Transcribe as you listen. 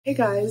Hey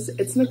guys,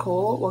 it's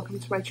Nicole. Welcome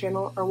to my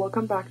channel, or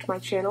welcome back to my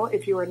channel.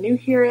 If you are new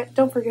here,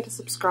 don't forget to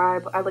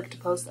subscribe. I like to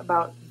post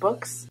about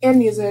books and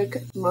music,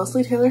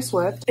 mostly Taylor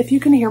Swift. If you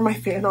can hear my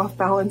fan off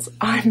balance,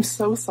 I'm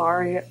so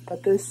sorry,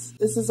 but this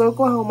is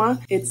Oklahoma.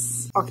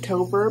 It's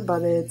October,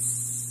 but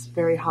it's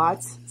very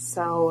hot,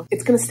 so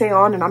it's gonna stay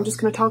on and I'm just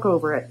gonna talk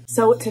over it.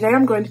 So today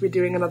I'm going to be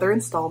doing another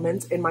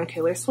installment in my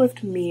Taylor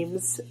Swift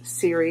memes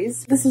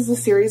series. This is a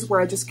series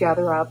where I just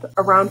gather up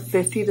around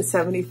 50 to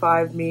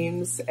 75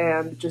 memes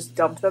and just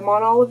dump them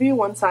on all of you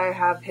once I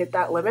have hit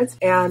that limit.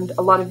 And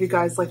a lot of you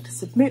guys like to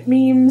submit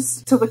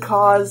memes to the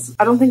cause.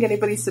 I don't think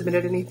anybody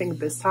submitted anything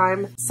this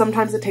time.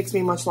 Sometimes it takes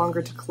me much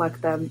longer to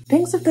collect them.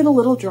 Things have been a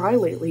little dry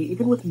lately,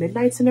 even with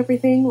midnights and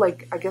everything.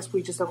 Like, I guess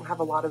we just don't have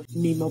a lot of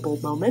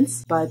memeable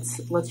moments, but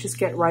let's just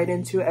get right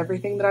into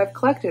everything that I've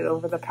collected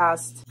over the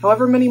past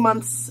however many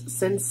months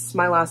since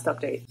my last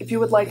update. If you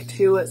would like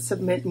to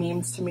submit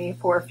memes to me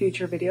for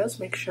future videos,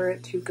 make sure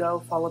to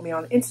go follow me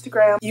on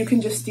Instagram. You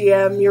can just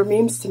DM your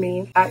memes to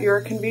me at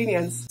your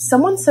convenience.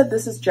 Someone said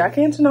this is Jack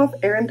Antonoff,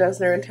 Aaron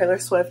Dessner, and Taylor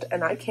Swift,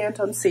 and I can't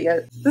unsee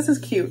it. This is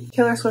cute.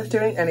 Taylor Swift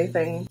doing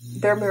anything.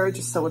 Their marriage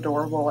is so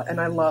adorable, and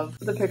I love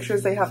the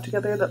pictures they have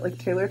together that like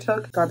Taylor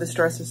took. God, this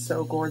dress is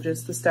so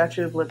gorgeous. The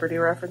Statue of Liberty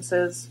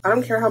references. I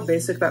don't care how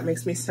basic that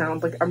makes me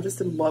sound. Like, I'm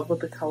just in love with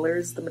the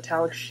colors, the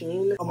metallic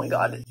sheen. Oh my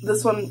god.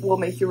 This one will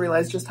make you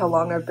realize just how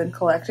long I've been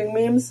collecting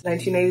memes.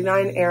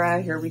 1989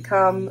 era, here we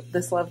come.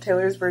 This Love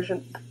Taylor's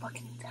version. The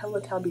fucking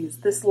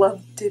Teletubbies. This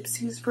Love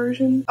Dipsy's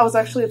version. I was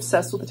actually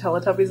obsessed with the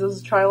Teletubbies as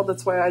a child.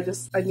 That's why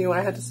I knew I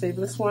had to save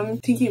this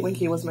one. Tinky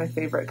Winky was my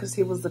favorite because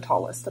he was the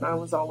tallest and I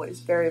was always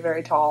very,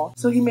 very tall.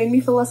 So he made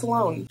me feel less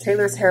alone.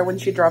 Taylor's hair when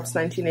she drops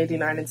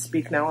 1989 and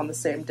Speak Now on the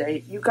same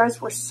day. You guys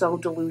were so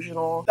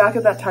delusional. Back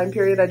at that time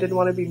period, I didn't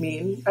want to be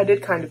mean. I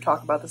did kind of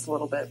talk about this a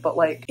little bit, but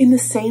like in the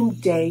same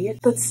day,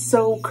 that's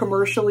so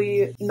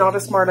commercially not a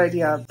smart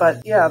idea.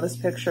 But yeah, this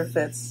picture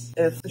fits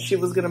if she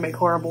was gonna make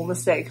horrible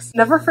mistakes.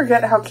 Never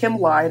forget how Kim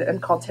lied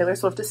and called Taylor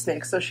Swift a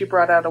snake, so she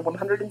brought out a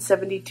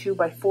 172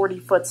 by 40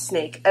 foot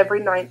snake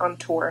every night on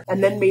tour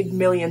and then made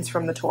millions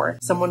from the tour.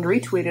 Someone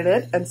retweeted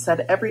it and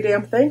said, "Every day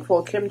I'm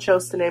thankful Kim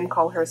chose to name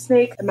call her a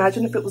snake.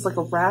 Imagine if it was like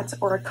a rat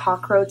or a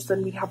cockroach,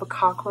 then we'd have a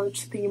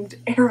cockroach themed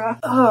era."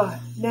 Ugh,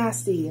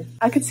 nasty.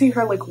 I could see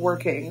her like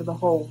working the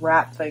whole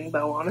rat thing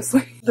though,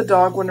 honestly. The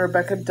dog when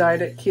Rebecca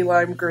died at Key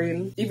Lime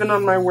Green. Even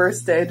on my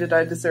worst day did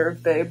I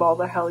deserve, babe, all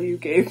the hell you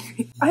gave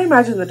me. I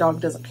imagine the dog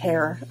doesn't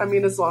care. I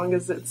mean, as long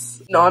as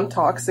it's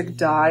non-toxic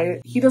dye.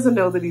 He doesn't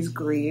know that he's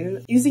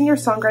green. Using your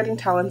songwriting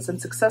talents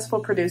and successful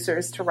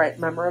producers to write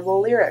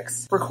memorable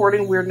lyrics.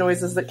 Recording weird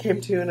noises that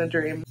came to you in a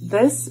dream.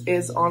 This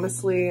is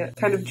honestly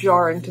kind of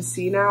jarring to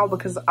see now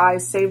because I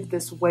saved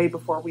this way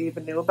before we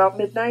even knew about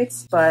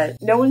Midnights, but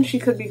knowing she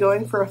could be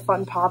going for a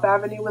fun pop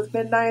avenue with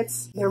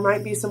Midnights, there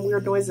might be some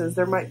weird noises,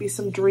 there might be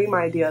some dream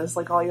ideas,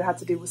 like all you had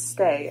to do was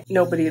stay.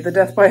 Nobody, the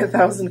Death by a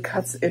Thousand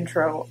Cuts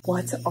intro.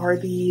 What are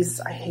these?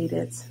 I hate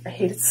it. I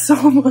hate it so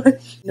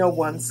much. No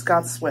one,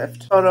 Scott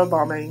Swift. Photo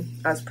bombing,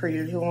 as per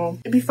usual.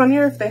 It'd be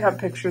funnier if they had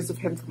pictures of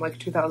him from like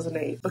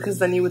 2008, because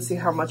then you would see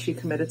how much he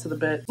committed to the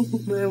bit.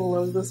 I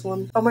love this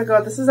one. Oh my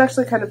god, this is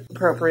actually kind of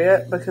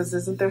appropriate, because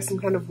isn't there some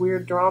kind of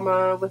weird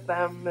drama with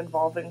them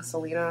involving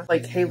Selena?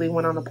 Like Haley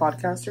went on a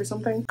podcast or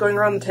something? Going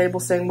around the table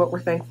saying what we're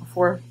thankful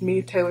for.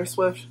 Me, Taylor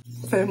Swift,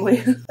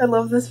 family. I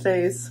love this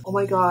face. Oh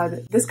my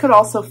god. This could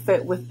also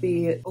fit with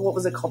the, what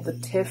was it called? The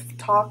Tiff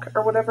talk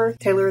or whatever?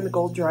 Taylor in the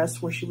gold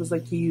dress where she was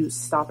like, "You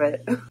stop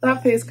it."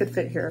 That face could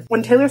fit here.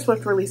 When Taylor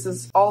Swift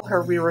releases all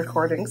her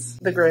re-recordings,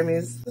 the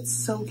Grammys, that's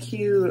so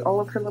cute. All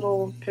of her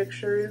little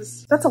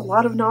pictures. That's a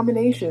lot of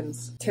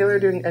nominations. Taylor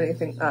doing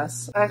anything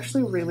us. I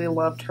actually really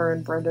loved her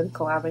and Brendan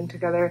collabing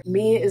together.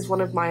 Me is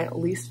one of my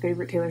least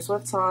favorite Taylor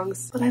Swift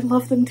songs, but I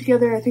love them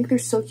together. I think they're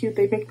so cute.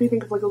 They make me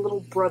think of like a little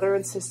brother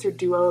and sister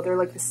duo. They're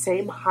like the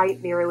same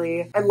height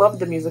nearly. I loved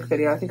the music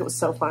video. I think it was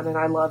so fun and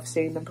I love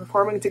seeing them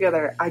performing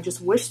together. I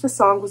just wish the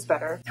song was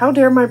better. How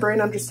dare my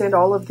brain understand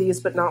all of these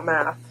but not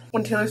math?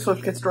 When Taylor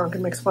Swift gets drunk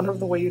and makes fun of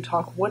the way you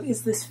talk, what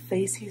is this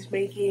face he's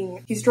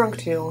making? He's drunk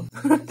too.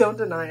 Don't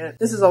deny it.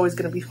 This is always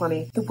gonna be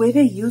funny. The way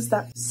they used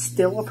that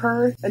still of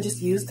her and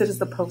just used it as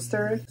the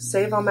poster,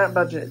 save on that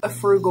budget. A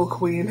frugal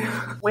queen.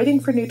 Waiting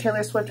for new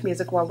Taylor Swift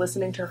music while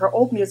listening to her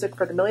old music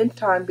for the millionth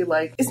time, be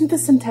like, "Isn't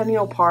this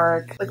Centennial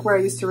Park? Like where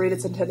I used to read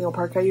at Centennial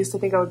Park, I used to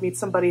think I would meet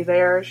somebody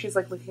there." She's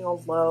like looking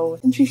all low.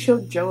 And she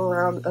showed Joe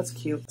around. That's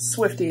cute.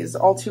 Swifties,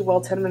 All Too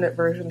Well 10-minute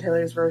version,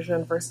 Taylor's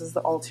version versus the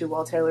All Too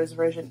Well Taylor's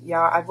version.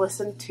 Yeah, I've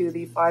listened to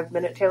the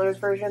 5-minute Taylor's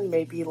version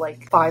maybe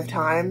like 5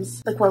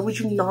 times. Like, why would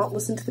you not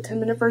listen to the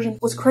 10-minute version?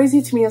 What's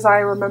crazy to me is I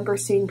remember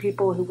seeing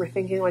people who were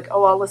thinking like,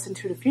 "Oh, I'll listen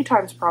to it a few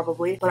times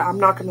probably, but I'm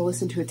not going to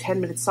listen to a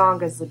 10-minute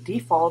song as the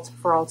default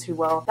for All Too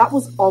Well." That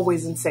was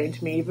always insane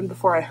to me, even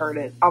before I heard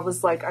it. I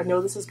was like, I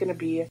know this is going to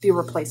be the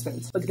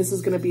replacement. Like, this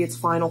is going to be its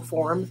final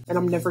form, and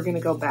I'm never going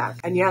to go back.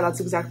 And yeah, that's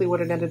exactly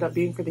what it ended up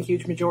being for the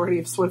huge majority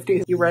of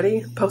Swifties. You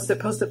ready? Post it,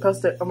 post it,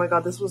 post it. Oh my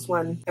god, this was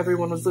when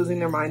everyone was losing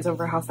their minds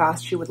over how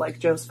fast she would like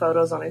Joe post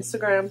photos on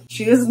Instagram.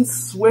 She isn't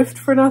Swift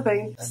for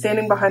nothing.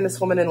 Standing behind this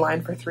woman in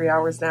line for 3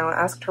 hours now. I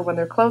asked her when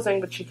they're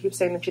closing, but she keeps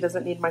saying that she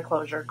doesn't need my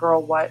closure.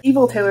 Girl, what?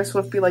 Evil Taylor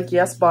Swift be like,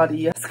 yes body,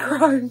 yes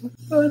crime.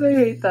 But I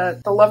hate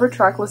that. The Lover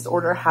tracklist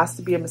order has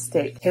to be a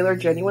mistake. Taylor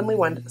genuinely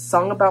went,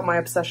 song about my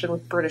obsession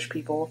with British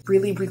people.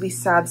 Really, really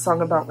sad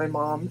song about my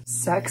mom.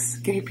 Sex,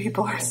 gay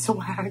people are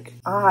swag.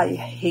 I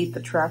hate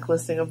the track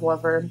listing of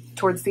Lover.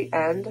 Towards the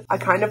end, I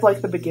kind of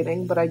like the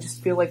beginning, but I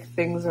just feel like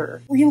things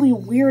are really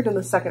weird in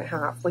the second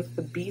half. Like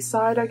the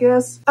B-side, I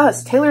guess.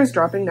 Taylor's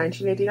dropping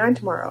 1989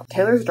 tomorrow.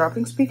 Taylor's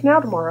dropping Speak Now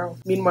tomorrow.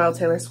 Meanwhile,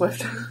 Taylor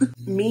Swift.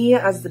 Me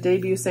as the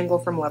debut single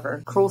from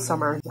Lover. Cruel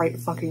Summer. Right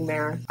fucking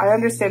there. I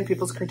understand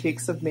people's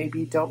critiques of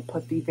maybe don't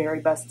put the very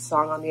best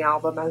song on the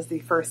album as the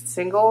first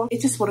single.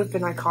 It just would have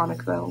been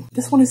iconic though.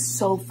 This one is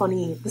so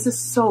funny. This is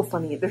so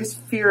funny. There's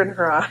fear in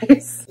her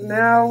eyes.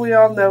 Now we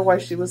all know why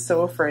she was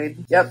so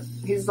afraid. Yep,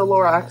 he's the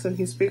Lorax and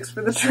he speaks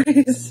for the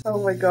trees.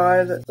 Oh my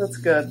god, that's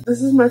good.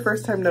 This is my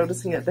first time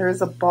noticing it. There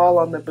is a ball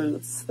on the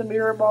boots. The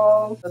mirror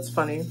ball. That's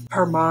funny.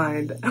 Her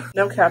mind.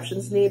 No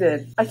captions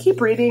needed. I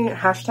keep reading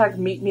hashtag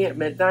meet me at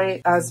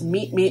midnight as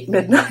meet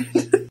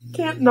midnight.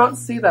 Can't not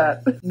see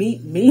that.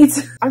 Meat.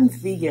 I'm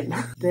vegan.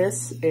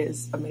 This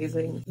is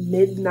amazing.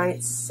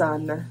 Midnight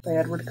Sun by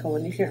Edward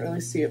Cullen. You can't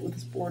really see it with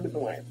this board in the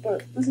way,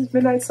 but this is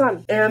Midnight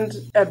Sun. And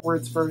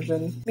Edward's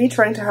version. Me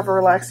trying to have a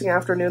relaxing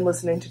afternoon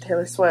listening to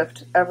Taylor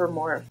Swift.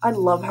 Evermore. I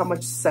love how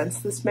much sense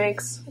this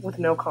makes with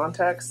no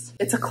context.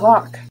 It's a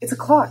clock. It's a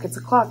clock. It's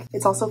a clock.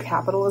 It's also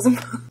capitalism.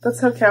 That's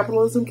how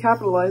capitalism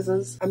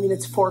capitalizes. I mean,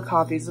 it's 4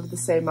 copies of the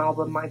same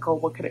album, Michael.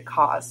 What could it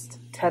cost?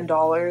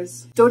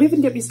 $10. Don't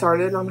even get me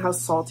started on how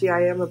salty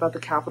I am about the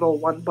Capital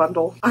One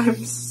bundle.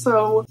 I'm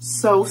so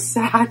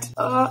sad.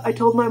 I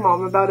told my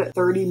mom about it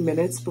 30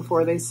 minutes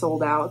before they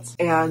sold out,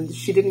 and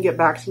she didn't get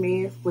back to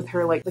me with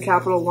her, like, the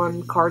Capital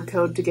One card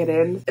code to get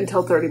in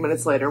until 30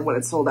 minutes later when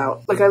it sold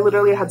out. Like, I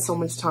literally had so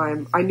much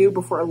time. I knew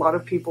before a lot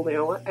of people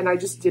knew, and I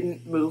just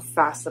didn't move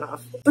fast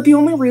enough. But the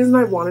only reason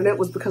I wanted it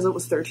was because it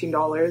was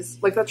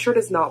 $13. Like, that shirt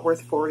is not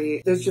worth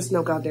 $40. There's just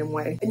no goddamn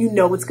way. And you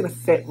know it's gonna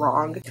fit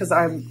wrong, because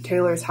I'm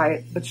Taylor's height,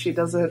 but she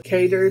doesn't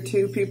cater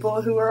to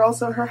people who are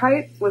also her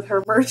height with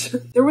her merch.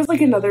 There was like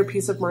another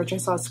piece of merch I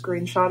saw a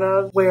screenshot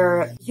of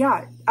where,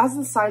 yeah, as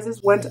the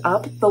sizes went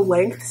up, the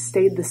length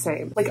stayed the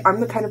same. Like, I'm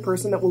the kind of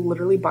person that will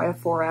literally buy a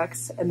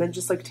 4X and then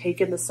just like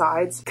take in the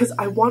sides because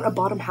I want a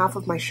bottom half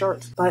of my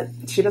shirt, but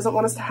she doesn't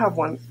want us to have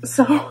one.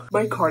 So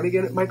my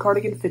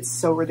cardigan fits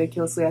so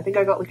ridiculously. I think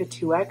I got like a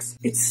 2X.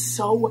 It's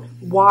so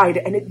wide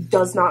and it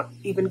does not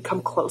even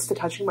come close to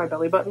touching my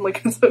belly button.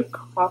 Like, it's a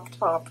crop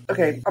top.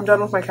 Okay, I'm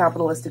done with my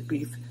capitalistic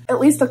beef. At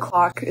least a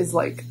clock is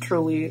like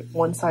truly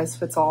one size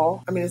fits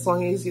all. I mean, as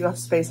long as you have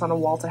space on a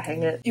wall to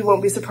hang it, you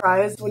won't be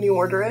surprised when you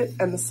order it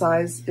and the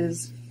size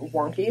is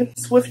wonky.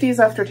 Swifties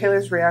after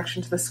Taylor's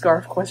reaction to the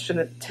scarf question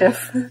at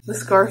TIFF. The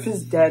scarf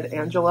is dead,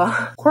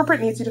 Angela.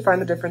 Corporate needs you to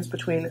find the difference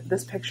between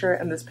this picture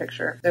and this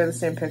picture. They're the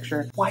same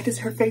picture. Why does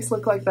her face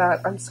look like that?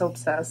 I'm so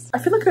obsessed. I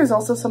feel like there's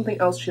also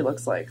something else she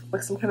looks like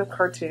some kind of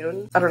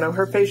cartoon. I don't know,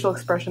 her facial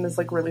expression is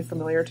like really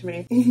familiar to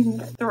me.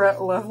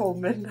 Threat level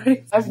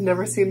midnight. I've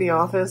never seen The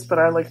Office, but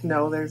I like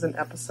know there's an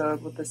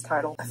episode with this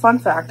title. Fun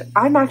fact,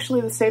 I'm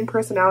actually the same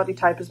personality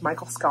type as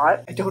Michael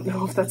Scott. I don't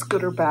know if that's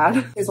good or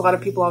bad. There's a lot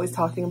of people always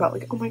talking about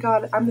like, oh my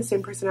god, I'm the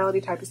same personality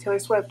type as Taylor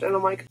Swift, and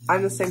I'm like,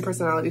 I'm the same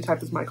personality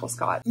type as Michael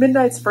Scott.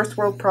 Midnight's First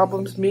World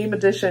Problems meme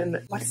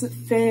edition. Why does it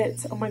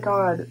fit? Oh my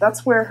god.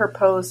 That's where her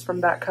pose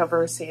from that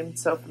cover seemed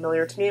so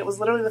familiar to me. It was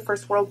literally the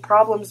First World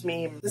Problems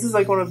meme. This is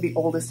like one of the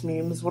oldest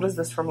memes. What is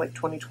this, from like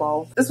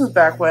 2012? This was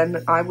back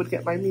when I would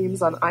get my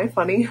memes on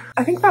iFunny.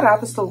 I think that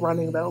app is still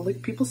running though.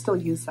 Like, people still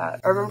use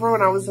that. I remember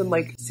when I was in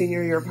like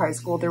senior year of high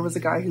school, there was a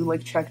guy who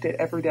like checked it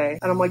every day,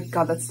 and I'm like,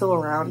 god, that's still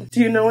around. Do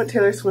you know what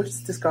Taylor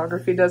Swift's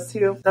discography does to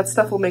you? That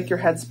stuff will make your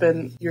head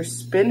spin, your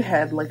spin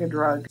head like a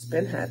drug.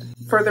 Spin head.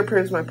 Further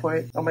proves my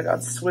point. Oh my god,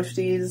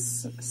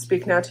 Swifties,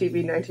 Speak Now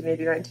TV,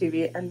 1989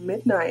 TV, and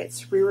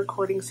Midnight's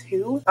re-recordings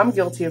who? I'm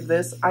guilty of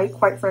this. I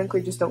quite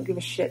frankly just don't give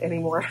a shit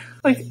anymore.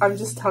 Like, I'm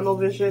just tunnel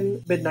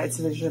vision, Midnight's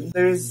vision.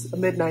 There's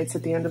Midnight's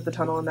at the end of the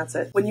tunnel and that's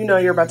it. When you know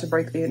you're about to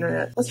break the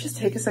internet. Let's just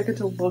take a second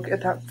to look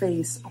at that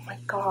face. Oh my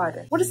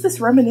god. What is this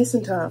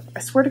reminiscent of? I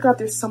swear to god,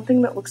 there's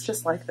something that looks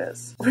just like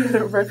this.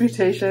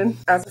 Reputation,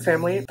 As a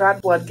Family,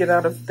 Bad Blood, Get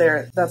Out of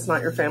There. That's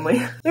not your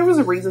family. There was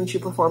a reason she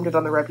performed it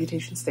on the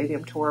Reputation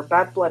Stadium tour.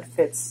 Bad Blood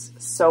fits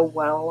so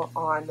well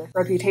on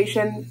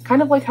Reputation,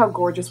 kind of like how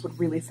Gorgeous would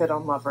really fit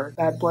on Lover.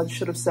 Bad Blood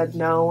should have said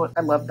no.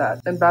 I love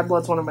that. And Bad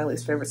Blood's one of my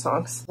least favorite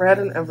songs. Red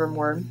and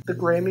Evermore, the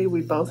Grammy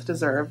we both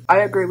deserve. I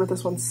agree with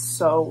this one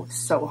so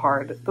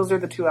hard. Those are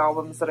the two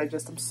albums that I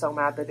just am so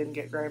mad they didn't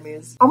get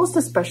Grammys. Almost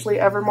especially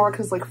Evermore,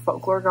 because like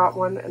Folklore got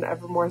one and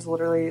Evermore is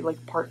literally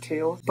like part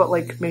 2, but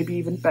like maybe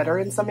even better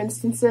in some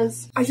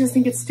instances. I just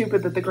think it's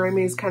stupid that the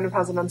Grammys kind of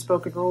has an unspoken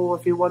unspoken rule.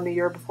 If you won the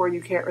year before,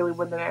 you can't really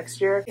win the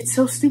next year. It's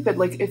so stupid.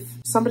 Like, if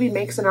somebody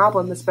makes an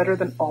album that's better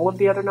than all of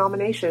the other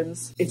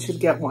nominations, it should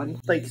get one.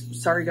 Like,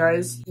 sorry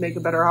guys, make a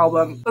better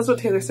album. That's what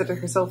Taylor said to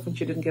herself when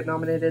she didn't get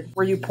nominated.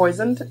 Were you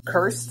poisoned,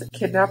 cursed,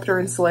 kidnapped, or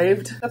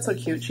enslaved? That's so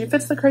cute. She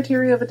fits the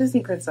criteria of a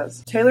Disney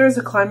princess. Taylor is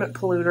a climate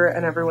polluter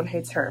and everyone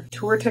hates her.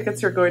 Tour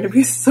tickets are going to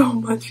be so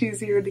much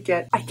easier to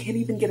get. I can't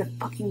even get a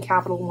fucking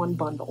Capital One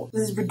bundle.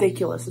 This is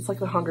ridiculous. It's like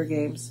the Hunger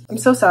Games. I'm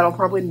so sad I'll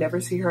probably never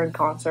see her in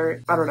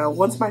concert. I don't know.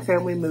 Once my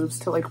family moves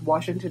to like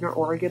Washington or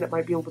Oregon, it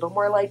might be a little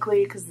more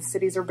likely because the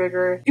cities are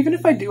bigger. Even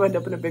if I do end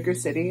up in a bigger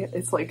city,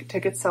 it's like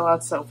tickets sell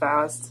out so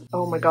fast.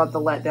 Oh my god, the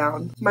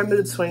letdown. My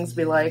mood swings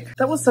be like,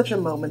 that was such a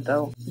moment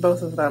though.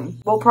 Both of them.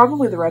 Well,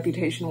 probably the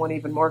Reputation one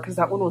even more because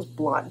that one was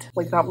blunt.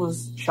 Like, that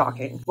was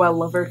shocking. While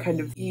Lover kind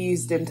of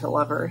eased into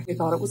Lover. They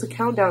thought it was a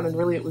countdown and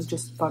really it was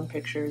just fun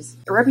pictures.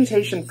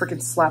 Reputation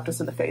freaking slapped us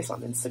in the face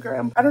on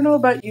Instagram. I don't know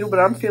about you, but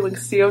I'm feeling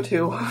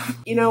CO2.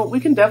 You know, we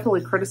can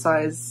definitely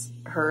criticize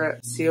her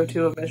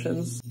CO2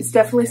 emissions. It's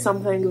definitely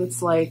something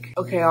that's like,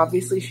 okay,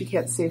 obviously she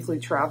can't safely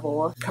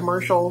travel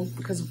commercial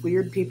because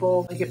weird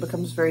people, like, it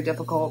becomes very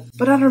difficult.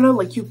 But I don't know,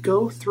 like, you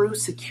go through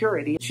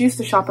security. She used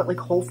to shop at like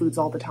Whole Foods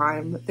all the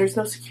time. There's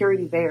no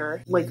security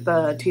there. Like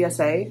the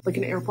TSA, like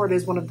an airport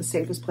is one of the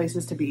safest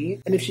places to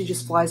be. And if she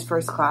just flies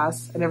first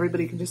class and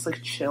everybody can just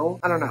like chill,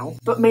 I don't know.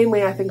 But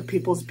mainly I think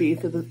people's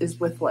beef is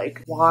with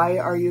like, why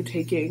are you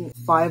taking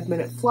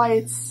 5-minute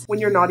flights when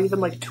you're not even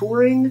like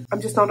touring?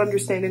 I'm just not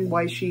understanding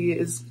why she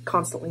is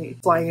constantly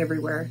flying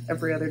everywhere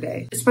every other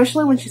day,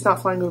 especially when she's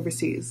not flying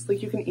overseas.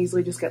 Like, you can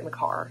easily just get in the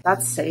car.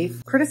 That's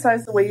safe.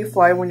 Criticize the way you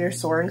fly when you're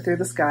soaring through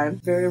the sky.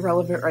 Very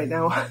relevant right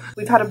now.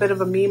 We've had a bit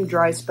of a meme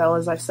dry spell,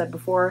 as I've said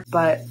before,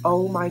 but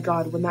oh my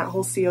god, when that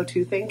whole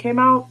CO2 thing came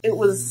out, it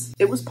was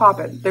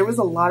poppin'. There was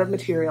a lot of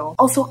material.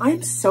 Also,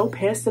 I'm so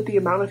pissed at the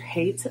amount of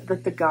hate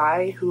that the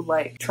guy who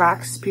like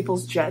tracks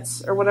people's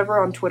jets or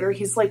whatever on Twitter,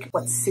 he's like,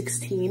 what,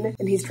 16,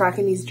 and he's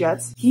tracking these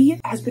jets. He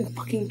has been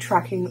fucking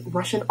tracking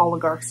Russian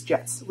oligarchs'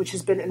 jets, which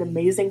has been an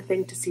amazing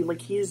thing to see.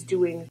 Like, he is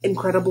doing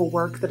incredible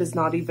work that is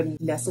not even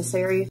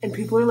necessary, and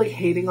people are like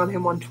hating on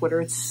him on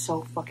Twitter. It's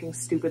so fucking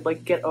stupid.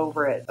 Like, get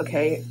over it,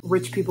 okay?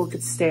 Rich people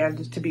could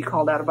stand to be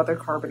called out about their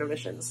carbon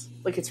emissions.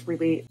 Like, it's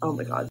really, oh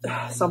my god,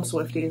 some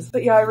Swifties.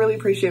 But yeah, I really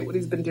appreciate what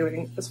he's been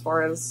doing as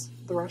far as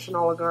the Russian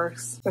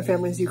oligarchs. My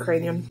family's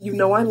Ukrainian. You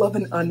know I love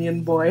an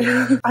onion boy.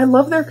 I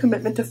love their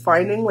commitment to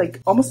finding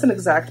like almost an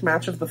exact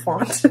match of the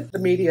font. The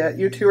media,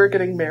 you two are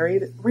getting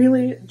married?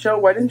 Really? Joe,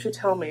 why didn't you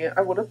tell me?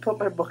 I would have put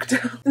my book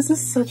down. This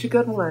is such a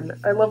good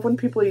one. I love when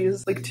people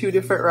use like 2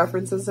 different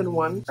references in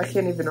one. I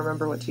can't even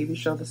remember what TV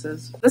show this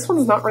is. This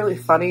one's not really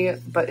funny,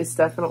 but it's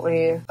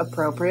definitely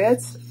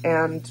appropriate,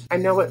 and I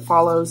know it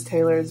follows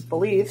Taylor's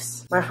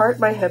beliefs. My heart,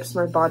 my hips,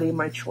 my body,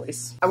 my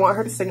choice. I want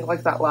her to sing it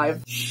like that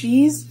live.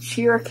 She's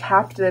cheer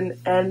captain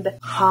and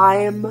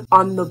Haim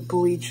on the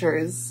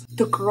bleachers.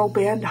 The girl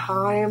band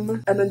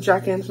Haim, and then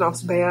Jack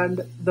Antonoff's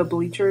band, The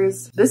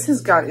Bleachers. This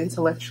has got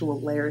intellectual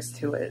layers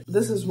to it.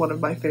 This is one of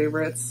my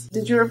favorites.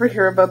 Did you ever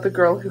hear about the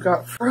girl who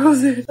got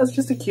frozen? That's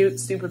just a cute,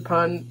 stupid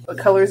pun. But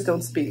colors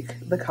don't speak.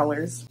 The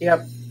colors.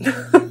 Yep.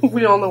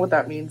 We all know what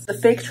that means. The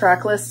fake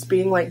track lists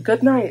being like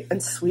good night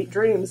and sweet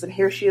dreams, and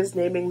here she is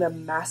naming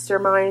them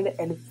mastermind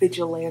and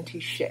vigilante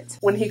shit.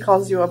 When he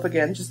calls you up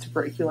again just to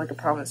break you like a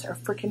promise, her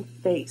freaking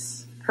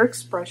face. Her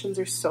expressions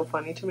are so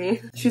funny to me.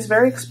 She's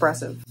very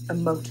expressive,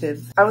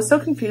 emotive. I was so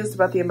confused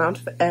about the amount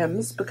of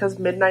M's because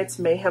Midnight's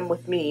Mayhem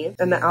with Me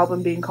and the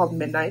album being called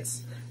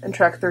Midnight's and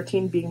track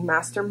 13 being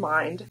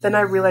Mastermind. Then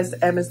I realized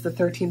M is the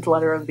 13th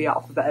letter of the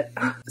alphabet.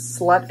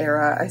 Slut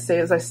era, I say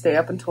as I stay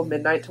up until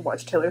midnight to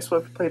watch Taylor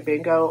Swift play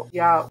bingo.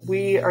 Yeah,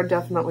 we are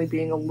definitely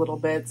being a little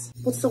bit,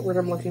 what's the word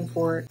I'm looking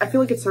for? I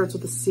feel like it starts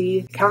with a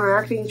C.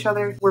 Counteracting each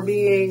other. We're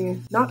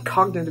being, not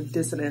cognitive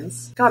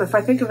dissonance. God, if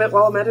I think of it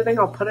while I'm editing,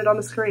 I'll put it on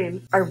the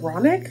screen.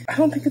 Ironic? I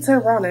don't think it's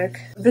ironic.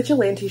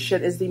 Vigilante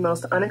shit is the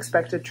most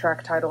unexpected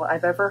track title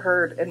I've ever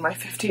heard in my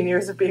 15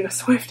 years of being a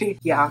Swiftie.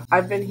 Yeah,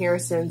 I've been here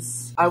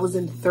since I was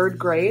in 3rd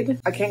grade.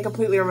 I can't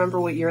completely remember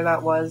what year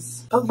that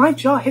was, but my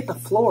jaw hit the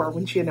floor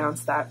when she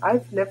announced that.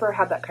 I've never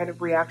had that kind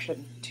of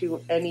reaction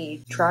to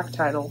any track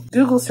title.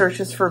 Google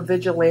searches for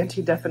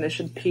vigilante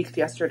definition peaked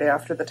yesterday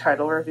after the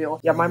title reveal.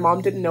 Yeah, my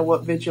mom didn't know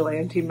what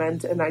vigilante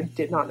meant, and I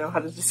did not know how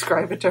to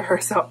describe it to her,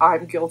 so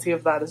I'm guilty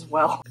of that as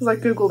well, because I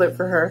Googled it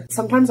for her.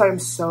 Sometimes I'm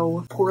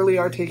so poorly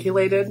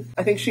articulated.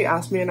 I think she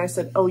asked me and I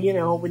said, oh, you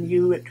know, when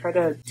you try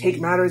to take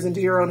matters into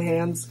your own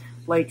hands,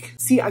 like,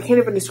 see, I can't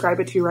even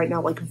describe it to you right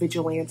now, like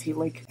vigilante,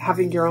 like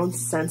having your own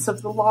sense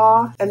of the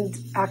law and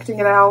acting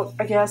it out,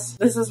 I guess.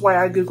 This is why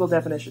I Google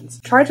definitions.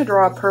 Try to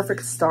draw a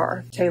perfect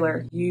star.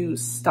 Taylor, you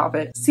stop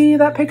it. See,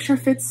 that picture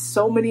fits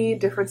so many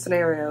different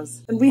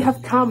scenarios. And we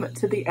have come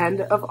to the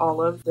end of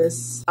all of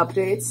this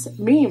updates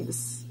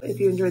memes. If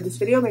you enjoyed this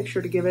video, make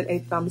sure to give it a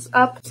thumbs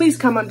up. Please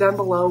comment down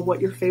below what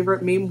your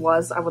favorite meme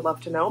was. I would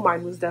love to know.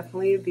 Mine was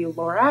definitely the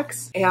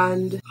Lorax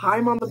and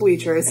I'm on the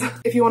bleachers.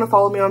 If you want to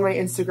follow me on my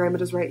Instagram,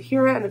 it is right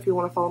here. And if you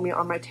want to follow me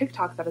on my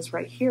TikTok, that is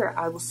right here.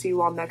 I will see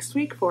you all next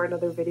week for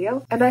another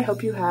video. And I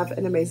hope you have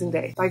an amazing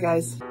day. Bye,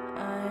 guys.